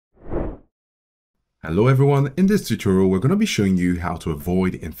Hello everyone, in this tutorial we're going to be showing you how to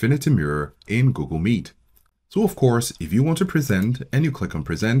avoid Infinity Mirror in Google Meet. So of course, if you want to present and you click on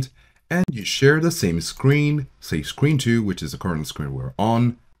present and you share the same screen, say screen 2, which is the current screen we're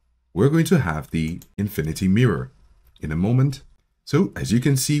on, we're going to have the Infinity Mirror in a moment. So as you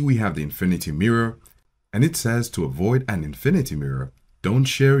can see, we have the Infinity Mirror and it says to avoid an Infinity Mirror, don't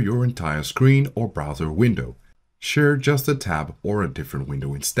share your entire screen or browser window. Share just a tab or a different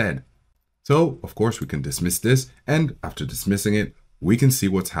window instead. So, of course, we can dismiss this, and after dismissing it, we can see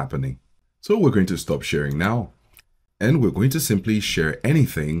what's happening. So we're going to stop sharing now, and we're going to simply share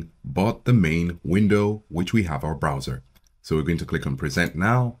anything but the main window, which we have our browser. So we're going to click on Present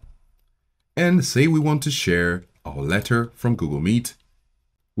Now, and say we want to share our letter from Google Meet.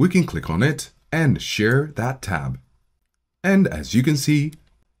 We can click on it and share that tab. And as you can see,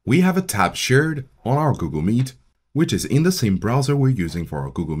 we have a tab shared on our Google Meet, which is in the same browser we're using for our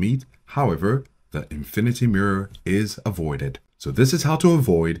Google Meet. However, the Infinity Mirror is avoided. So this is how to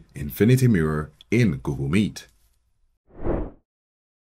avoid Infinity Mirror in Google Meet.